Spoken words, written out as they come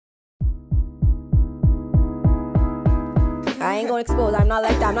I ain't gonna expose. I'm not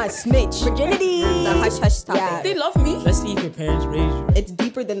like that. I'm not a snitch. Virginity. It's a hush hush topic. Yeah. They love me. Let's see if your parents raised you. It's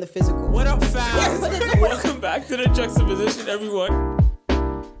deeper than the physical. What up, fam? Welcome back to the Juxtaposition, everyone.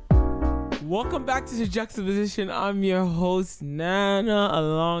 Welcome back to the Juxtaposition. I'm your host, Nana,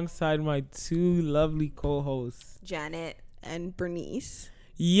 alongside my two lovely co-hosts, Janet and Bernice.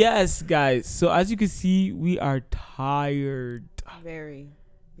 Yes, guys. So as you can see, we are tired. Very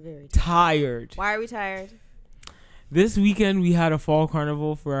Tired. Why are we tired? This weekend, we had a fall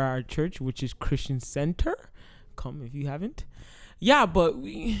carnival for our church, which is Christian Center. Come if you haven't. Yeah, but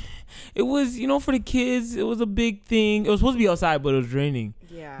it was, for the kids, it was a big thing. It was supposed to be outside, but it was raining.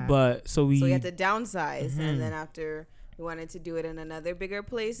 Yeah. But so we had to downsize, and then after we wanted to do it in another bigger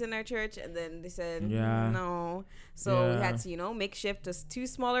place in our church, and then they said no. So we had to, make shift to two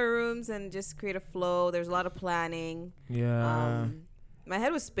smaller rooms and just create a flow. There's a lot of planning. Yeah. My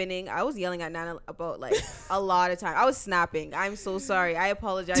head was spinning. I was yelling at Nana about a lot of time. I was snapping. I'm so sorry. I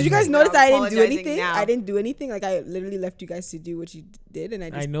apologize. Did you guys notice that I didn't do anything? Now. I didn't do anything. Like, I literally left you guys to do what you did, and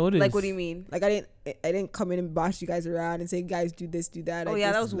I noticed. Like, what do you mean? Like, I didn't come in and boss you guys around and say, guys, do this, do that. Oh,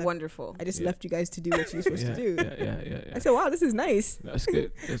 that was wonderful. I just left you guys to do what you're supposed to do. Yeah. I said, wow, this is nice. That's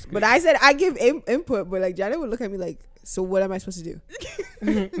good. But I said I give input, but like Janet would look at me like, so what am I supposed to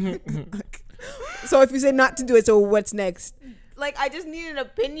do? So if you say not to do it, so what's next? Like, I just need an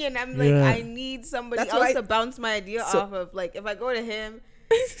opinion. I'm like, I need somebody else to bounce my idea off of. Like, if I go to him,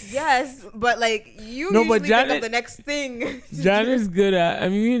 yes, but like you usually think of the next thing. Janet's good at. I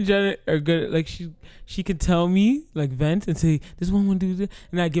mean, me and Janet are good at, like, she can tell me, like, vent and say this one do this,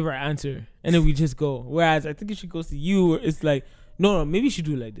 and I give her an answer, and then we just go. Whereas I think if she goes to you, it's like, no, maybe you should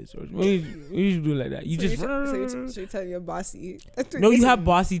do it like this, or maybe you should do it like that. So you're telling me you're bossy. No, you have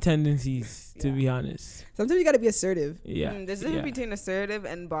bossy tendencies, to be honest. Sometimes you gotta be assertive. Yeah. There's a difference between assertive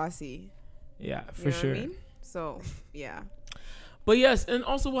and bossy. Yeah, for sure. What I mean? So, yeah. But yes, and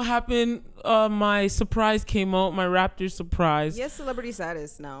also what happened, my surprise came out, my Raptors surprise. Yes, celebrity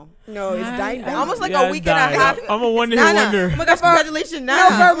status now. No, it's dying down. Almost like a week and a half. I'm a wonder. Oh my gosh, congratulations now.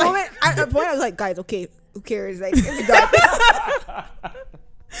 No, for a moment, at a point I was like, guys, okay, who cares? Like, it's done.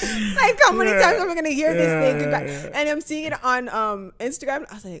 Like, how many times am I gonna hear this thing? And I'm seeing it on Instagram.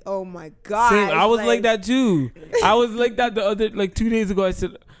 I was like, oh my god. Same. I was like that too. I was like that the other 2 days ago. I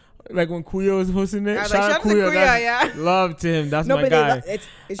said, like, when Kuya was posting it. Shout out to Kuya, yeah. Loved him. That's my guy. It's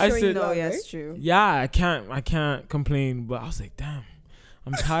showing love, yeah, right? it's true. Yeah, I can't complain. But I was like, damn,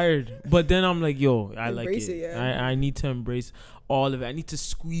 I'm tired. But then I'm like, yo, I like it. Yeah. I need to embrace all of it. I need to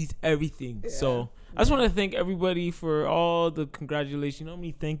squeeze everything. Yeah. So I just want to thank everybody for all the congratulations. You know how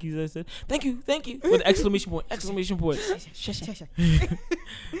many thank yous I said? Thank you. With exclamation point. So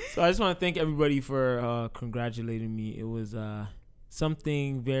I just want to thank everybody for congratulating me. It was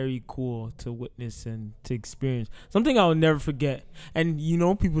something very cool to witness and to experience. Something I'll never forget. And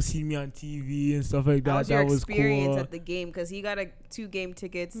people see me on TV and stuff like that. How was that your was experience cool. at the game? Because he got 2 game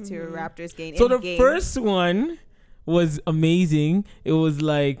tickets to a Raptors game. So the first one was amazing. It was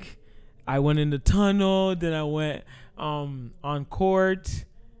like, I went in the tunnel, then I went on court,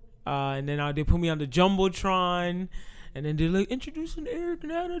 and then they put me on the Jumbotron, and then they're like, introducing Eric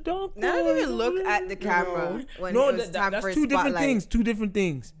Nana Dunk. Now I didn't even look at the camera when it was time that's for a two different spotlight. things. Two different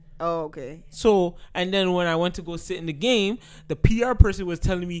things. Oh, okay. So, and then when I went to go sit in the game, the PR person was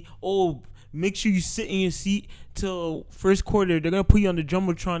telling me, oh, make sure you sit in your seat till first quarter. They're going to put you on the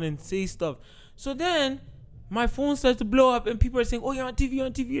Jumbotron and say stuff. So then my phone starts to blow up and people are saying, oh, you're on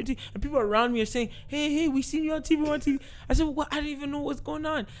TV. And people around me are saying, hey, we seen you on TV. I said, well, I didn't even know what's going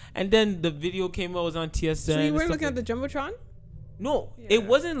on. And then the video came out, it was on TSN. So you weren't looking at the Jumbotron? No, it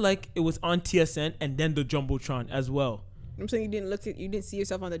wasn't like it was on TSN and then the Jumbotron as well. I'm saying you didn't see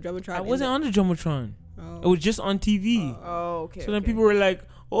yourself on the Jumbotron. I wasn't on the Jumbotron. Oh. It was just on TV. Oh, okay. So then people were like,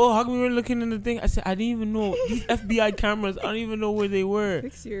 oh, how come you were looking in the thing? I said, I didn't even know. These FBI cameras, I don't even know where they were.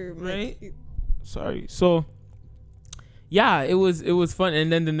 Fix your right? Sorry. So yeah, it was fun.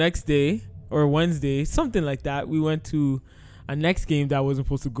 And then the next day or Wednesday, something like that, we went to a next game that I wasn't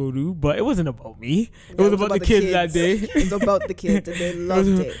supposed to go to, but it wasn't about me. It was about the kids that day. It was about the kids and they loved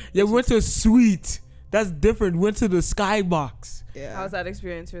it. Yeah, we went to a suite. That's different. We went to the skybox. Yeah. How was that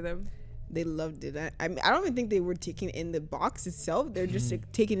experience for them? They loved it. I don't even think they were taking in the box itself. They're just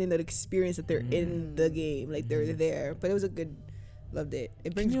taking in the experience that they're in the game. Like, they're there. But it was a good... Loved it.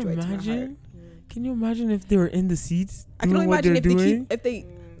 It brings joy to my heart. Can you imagine if they were in the seats? I can only imagine if they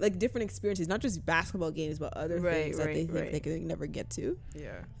like different experiences, not just basketball games, but other things that they think they can never get to.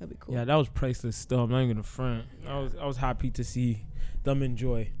 Yeah, that'd be cool. Yeah, that was priceless still. I'm not even gonna front. Yeah. I was happy to see them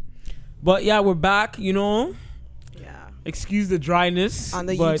enjoy. But yeah, we're back. Yeah. Excuse the dryness on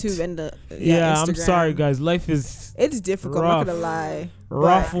the but YouTube and the I'm Instagram. sorry, guys. Life is It's difficult. rough. I'm not gonna lie.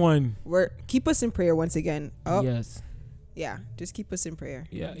 Rough But one. keep us in prayer once again. Oh Yes. yeah, just keep us in prayer.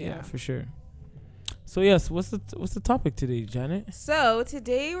 Yeah, for sure. So yes, what's the topic today, Janet? So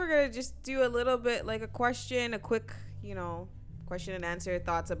today we're gonna just do a little bit like a quick, question and answer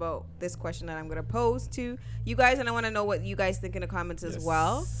thoughts about this question that I'm gonna pose to you guys, and I want to know what you guys think in the comments as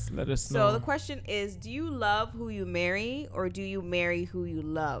well. Let us know. So the question is, do you love who you marry, or do you marry who you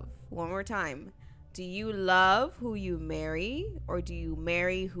love? One more time. Do you love who you marry, or do you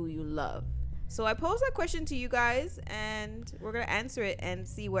marry who you love? So I posed that question to you guys, and we're gonna answer it and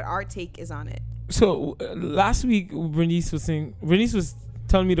see what our take is on it. So last week, Bernice was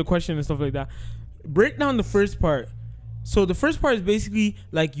telling me the question and stuff like that. Break down the first part. So the first part is basically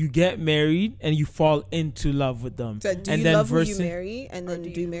like you get married and you fall into love with them. So do and you then love who you marry, and then do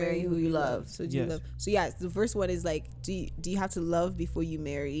do you marry who you love? So do you Yes. love? So yeah, the first one is like, do you have to love before you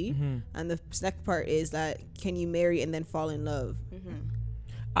marry? Mm-hmm. And the second part is that can you marry and then fall in love?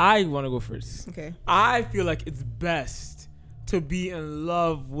 I want to go first. Okay. I feel like it's best to be in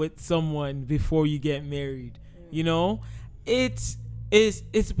love with someone before you get married. You know, it's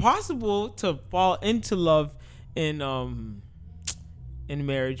possible to fall into love in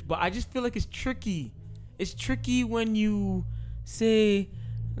marriage, but I just feel like it's tricky. It's tricky when you say,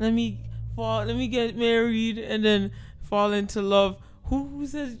 let me get married and then fall into love. Who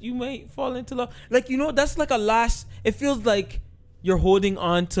says you might fall into love? Like, that's like it feels like you're holding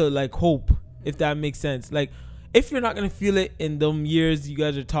on to like hope, if that makes sense. Like, if you're not gonna feel it in them years you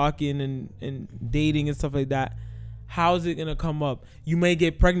guys are talking and dating and stuff like that, how's it gonna come up? You may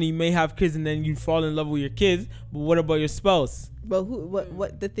get pregnant, you may have kids, and then you fall in love with your kids, but what about your spouse? But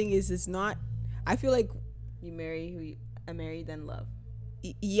what the thing is, it's not. I feel like You marry who you marry, then love.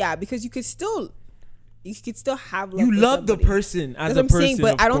 Yeah, because you could still have love. You for love the somebody. person as That's a what I'm person, saying,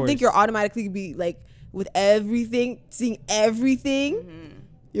 but of I don't course. think you're automatically be like with everything, seeing everything.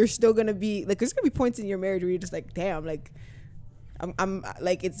 You're still gonna be like, there's gonna be points in your marriage where you're just like, damn, like I'm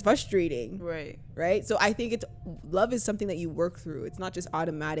like, it's frustrating, right? So I think love is something that you work through. It's not just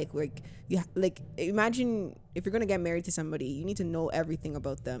automatic. Like imagine if you're gonna get married to somebody, you need to know everything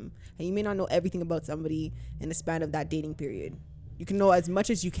about them, and you may not know everything about somebody in the span of that dating period. You can know as much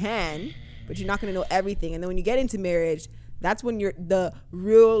as you can, but you're not gonna know everything. And then when you get into marriage, that's when the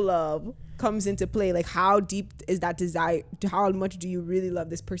real love comes into play. Like, how deep is that desire? How much do you really love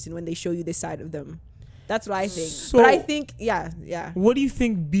this person when they show you this side of them? That's what I think. So, but I think, yeah. What do you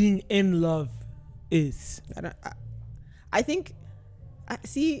think being in love is? I think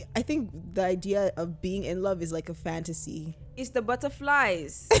the idea of being in love is like a fantasy. It's the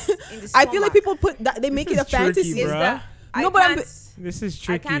butterflies in the I feel like stomach. people they make it a tricky, fantasy. bruh. Is that No, but This is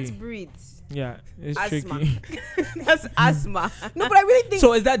tricky. I can't breathe. Yeah, it's Asthma. tricky. That's asthma. No, but I really think.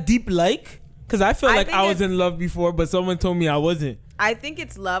 So is that deep like? Because I feel I like think I was it's- in love before, but someone told me I wasn't. I think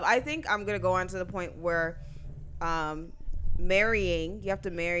it's love. I think I'm gonna go on to the point where marrying, you have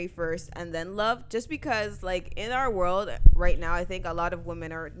to marry first and then love, just because like in our world right now, I think a lot of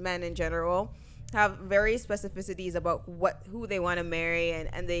women or men in general have very specificities about who they want to marry,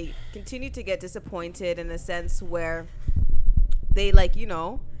 and they continue to get disappointed in a sense where they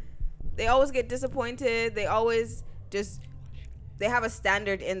they always get disappointed. They always they have a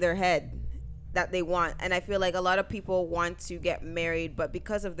standard in their head that they want, and I feel like a lot of people want to get married, but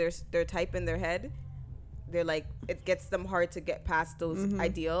because of their type in their head, they're like, it gets them hard to get past those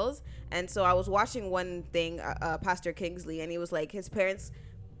ideals. And so I was watching one thing, Pastor Kingsley, and he was like, his parents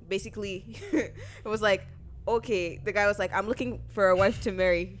basically it was like, okay, the guy was like, I'm looking for a wife to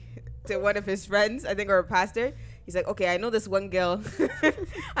marry to one of his friends, I think, or a pastor. He's like, okay, I know this one girl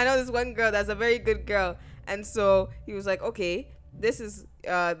that's a very good girl. And so he was like, okay, this is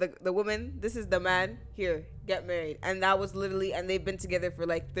the woman, this is the man, here, get married. And that was literally, and they've been together for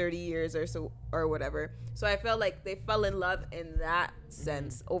like 30 years or so or whatever. So I felt like they fell in love in that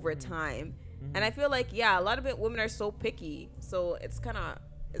sense over time. And I feel like, yeah, a lot of women are so picky, so it's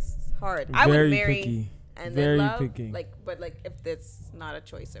hard. I would marry picky. and Very then love, picky. but if it's not a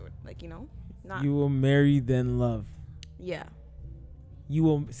choice, I would not. You will marry then love. Yeah, You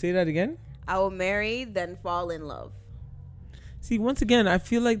will say that again? I will marry then fall in love. See, once again, I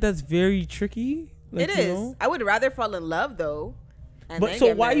feel like that's very tricky. Like, It is. I would rather fall in love though. But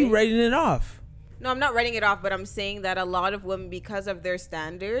so why are you writing it off? No, I'm not writing it off, but I'm saying that a lot of women, because of their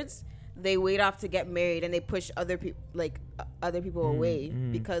standards, they wait off to get married and they push other people away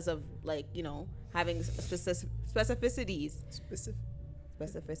because of having specificities.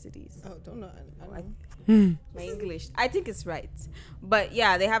 Specificities. Oh, don't know. I don't know. My English, I think it's right, but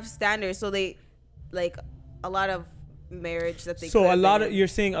yeah, they have standards, so they a lot of marriage that they. So you're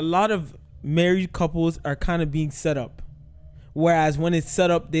saying a lot of married couples are kind of being set up, whereas when it's set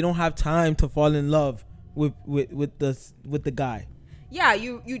up, they don't have time to fall in love with the guy. Yeah,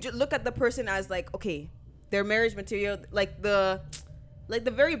 you just look at the person as like, okay, their marriage material, like the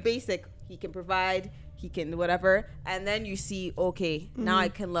very basic. He can provide, he can whatever, and then you see, okay, now I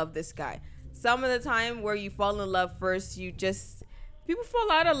can love this guy. Some of the time where you fall in love first, people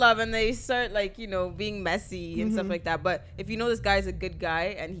fall out of love and they start like, being messy and stuff like that. But if you know this guy's a good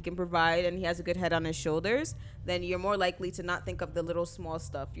guy and he can provide and he has a good head on his shoulders, then you're more likely to not think of the little small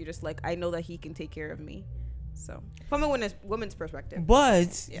stuff. You're just like, I know that he can take care of me. So from a woman's perspective.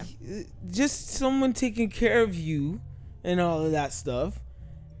 But just someone taking care of you and all of that stuff,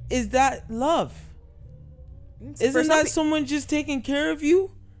 is that love? Isn't that someone just taking care of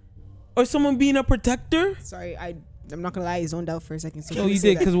you? Or someone being a protector? Sorry, I'm not gonna lie, I zoned out for a second. So you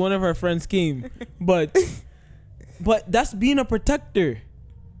did, because one of our friends came. But that's being a protector.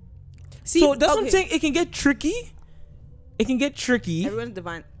 See, so that's what I'm saying. It can get tricky.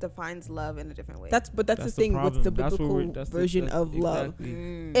 Everyone defines love in a different way. That's the thing with the biblical version of love.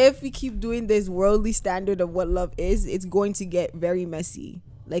 If we keep doing this worldly standard of what love is, it's going to get very messy.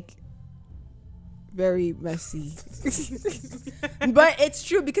 Like, very messy. But it's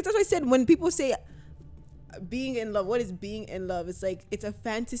true, because that's what I said. When people say being in love, what is being in love? It's like, it's a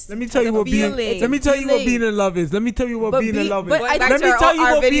fantasy. Let me tell you what being in love is. Let me tell you what being in love is. Let me tell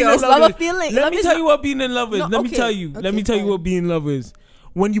you what being in love is. Let me tell you what being in love is.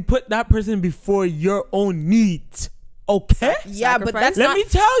 When you put that person before your own needs. Okay. Yeah, but that's let me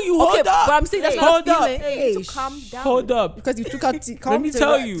tell you. Hold up. But I'm saying that's not a feeling. Hey, calm down. Hold up. Because you took out. Let me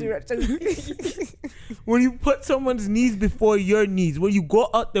tell you. When you put someone's needs before your needs, when you go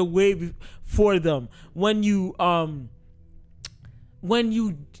out the way for them, when you're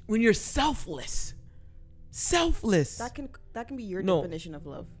selfless. That can be your definition of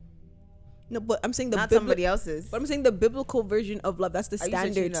love. No, but I'm saying not somebody else's. But I'm saying the biblical version of love. That's the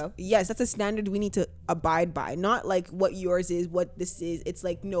standard. Yes, that's a standard we need to abide by. Not like what yours is, what this is. It's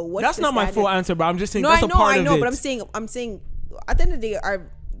like, no, what's that's the not standard? My full answer, but I'm just saying that's a part of it. I know, but I'm saying at the end of the day,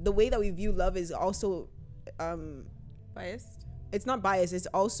 the way that we view love is also biased. It's not biased. It's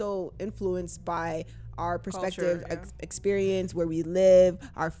also influenced by our perspective, experience, where we live,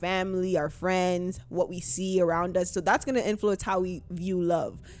 our family, our friends, what we see around us. So that's going to influence how we view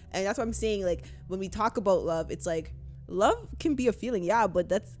love. And that's what I'm saying. Like, when we talk about love, it's like, love can be a feeling, but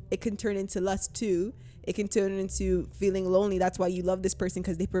it can turn into lust too. It can turn into feeling lonely. That's why you love this person,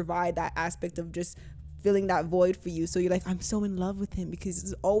 because they provide that aspect of just filling that void for you. So you're like, I'm so in love with him because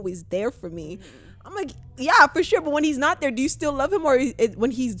he's always there for me. I'm like, yeah, for sure. But when he's not there, do you still love him? Or when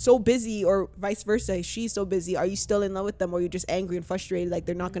he's so busy, or vice versa, she's so busy, are you still in love with them? Or you're just angry and frustrated, like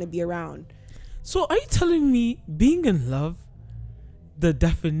they're not going to be around? So are you telling me being in love, the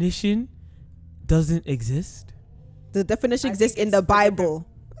definition doesn't exist? The definition exists in the Bible.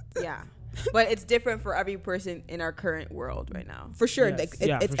 Yeah. But it's different for every person in our current world right now. For sure.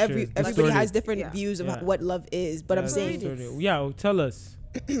 Yes. Everybody has different views of what love is. But I'm saying... Yeah, tell us.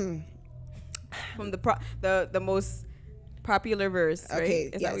 From the most popular verse, right? Okay,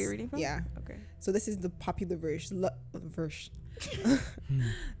 is that what you're reading from? Yeah. Okay. So this is the popular verse.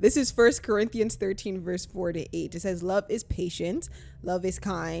 This is 1 Corinthians 13 verse 4-8. It says, love is patient, love is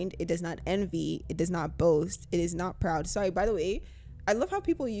kind, it does not envy, it does not boast, it is not proud. Sorry, by the way, I love how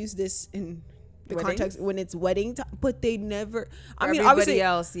people use this in the context when it's wedding time, but they never. Everybody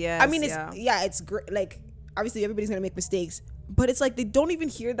else, yeah. I mean, it's great. Like, obviously, everybody's gonna make mistakes, but it's like they don't even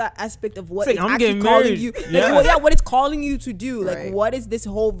hear that aspect of what it's actually calling you. What it's calling you to do. Like, what is this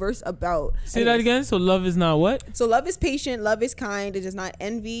whole verse about? Say that again. So love is not what? So love is patient, love is kind, it does not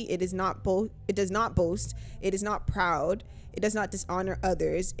envy, it does not boast, it is not proud, it does not dishonor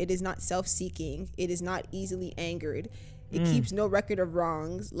others, it is not self-seeking, it is not easily angered. It keeps no record of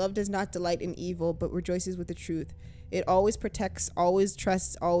wrongs. Love does not delight in evil, but rejoices with the truth. It always protects, always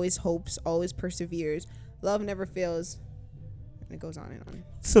trusts, always hopes, always perseveres. Love never fails. And it goes on and on.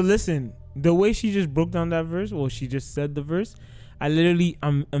 So listen, the way she just broke down that verse, she just said the verse,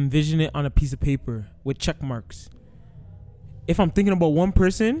 I'm envisioning it on a piece of paper with check marks. If I'm thinking about one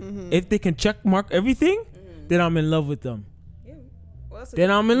person, if they can check mark everything, then I'm in love with them.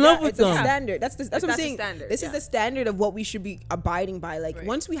 Then I'm in love with them. It's a standard. That's what I'm saying. This is the standard of what we should be abiding by. Like,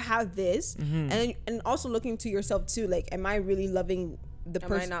 once we have this, and also looking to yourself too. Like, am I really loving the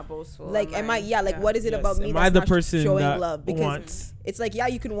person? Am I not boastful? Like, what is it about me that's not showing love? Because it's like,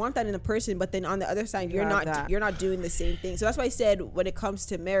 you can want that in a person, but then on the other side, you're not doing the same thing. So that's why I said, when it comes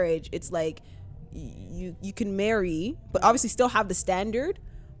to marriage, it's like you can marry, but obviously still have the standard,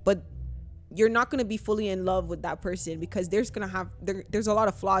 but you're not going to be fully in love with that person because there's a lot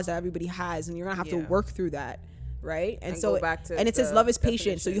of flaws that everybody has, and you're going to have to work through that. Right. And so, go back to and it says love is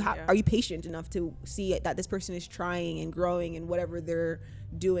patient. So definition, are you patient enough to see that this person is trying and growing in whatever they're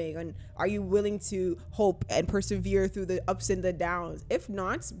doing? And are you willing to hope and persevere through the ups and the downs? If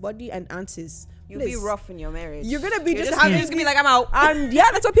not, buddy and aunties, you'll be rough in your marriage. You're gonna be you're just gonna be like, I'm out.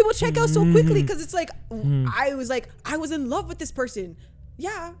 Yeah, that's why people check out so quickly, because it's like I was in love with this person.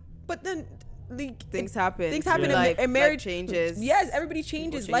 Yeah, but then things happen. And marriage changes. Yes, everybody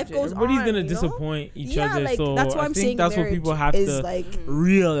changes. Life goes Everybody's on. Everybody's gonna disappoint each other. Like, so that's why I'm saying that's what people have to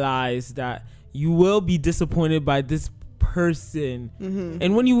realize, that you will be disappointed by this person.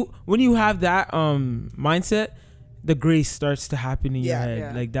 And when you have that mindset, the grace starts to happen in your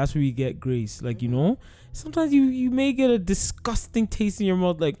head. Like, that's where you get grace. Like, sometimes you may get a disgusting taste in your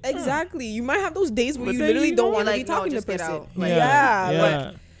mouth. Like, exactly. You might have those days where you literally don't want to be talking to the person.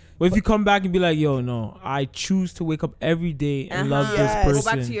 But if you come back and be like, yo, no, I choose to wake up every day and love this person. Go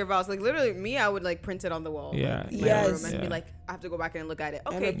back to your vows. Like, literally, me, I would like print it on the wall. Yeah. And be like, I have to go back and look at it.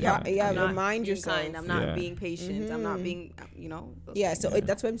 Okay. Remind yourself. Kind. I'm not being patient. I'm not being, that's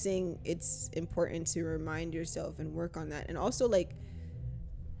what I'm saying. It's important to remind yourself and work on that. And also, like,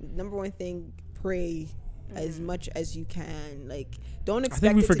 number one thing, pray as much as you can. Like, don't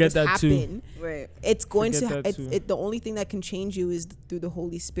expect it to just happen. Right. It's going to the only thing that can change you is through the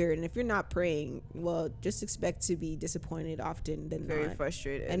Holy Spirit. And if you're not praying, well, just expect to be disappointed often than very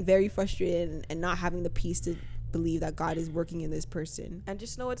frustrated and not having the peace to believe that God is working in this person. And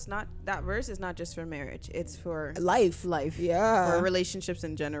just know it's not, that verse is not just for marriage, it's for life. For relationships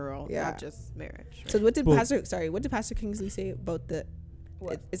in general, not just marriage. Right? So what did Pastor Kingsley say about the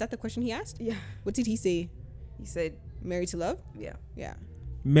is that the question he asked? Yeah. What did he say? He said, married to love? Yeah.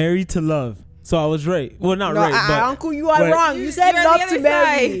 Married to love. So I was right. Well, not right. But uncle, you are wrong. You said love to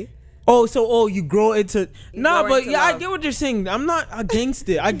marry. You grow into... I get what you're saying. I'm not against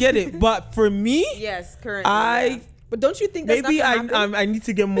it. I get it. But for me... Yes, currently. But don't you think that's maybe not gonna happen? I need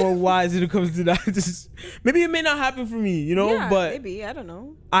to get more wise when it comes to that. Maybe it may not happen for me, but... maybe. I don't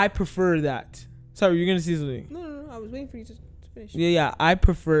know. I prefer that. Sorry, you're going to say something. No. I was waiting for you to finish. Yeah. I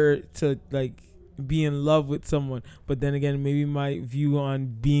prefer to, like, be in love with someone. But then again, maybe my view on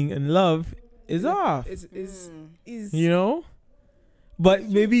being in love is off. But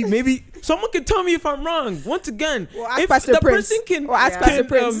maybe someone can tell me if I'm wrong. Once again, if Pastor Prince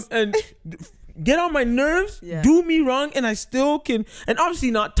and get on my nerves, do me wrong, and I still can, and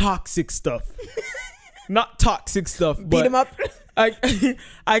obviously not toxic stuff. Beat him up. I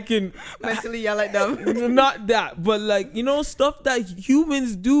can mentally yell at them. Not that, but like, stuff that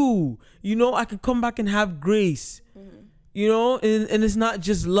humans do. I can come back and have grace. And it's not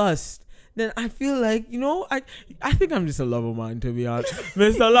just lust. Then I feel like, I think I'm just a lover man, to be honest.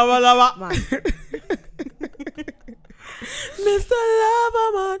 Mr. Lover. Mr.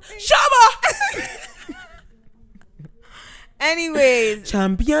 Lover man. Shabba! Anyways,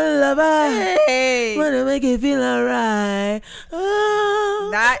 champion lover, hey, wanna make it feel alright.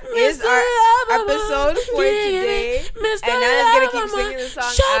 That is our episode for today. And Nana's gonna keep singing the song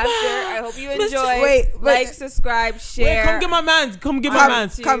after. I hope you enjoy. Like, subscribe, share. Come get my mans. Come. My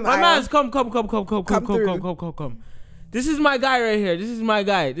mans, come. This is my guy right here. This is my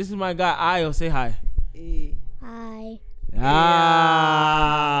guy. Ayo, say hi. Hi.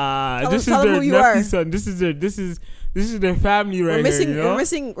 This is their nephew son. This is their family right here.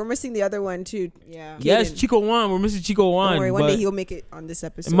 We're missing the other one too. Yeah. Yes, Chico Juan. We're missing Chico Juan. Don't worry, one day he'll make it on this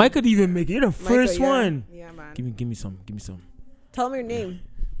episode. Mike could even make it. You're the first one. Yeah, man. Give me some. Tell him your name.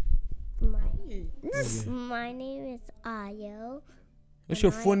 My name is Ayo. What's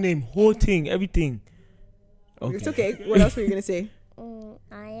your full name? Whole thing, everything. Okay. It's okay. What else were you gonna say?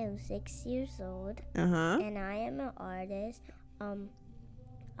 I am 6 years old. And I am an artist.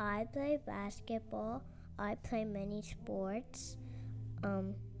 I play basketball. I play many sports.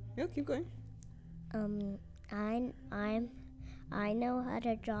 Yeah, keep going. I know how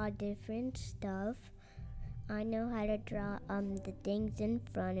to draw different stuff. I know how to draw the things in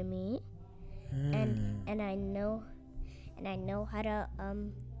front of me. And I know how to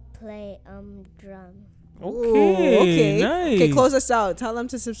play drum. Okay. Nice. Okay, close us out. Tell them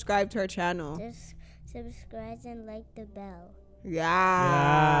to subscribe to our channel. Just subscribe and like the bell.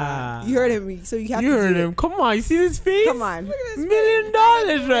 Yeah. You heard him. So you heard him. Come on. You see this face? Come on. Look at this $1 million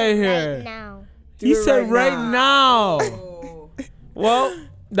right here. Right now. He said right now. Well,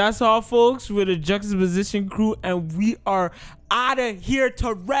 that's all, folks. We're the Juxtaposition crew, and we are out of here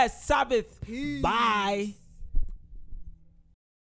to rest. Sabbath. Peace. Bye.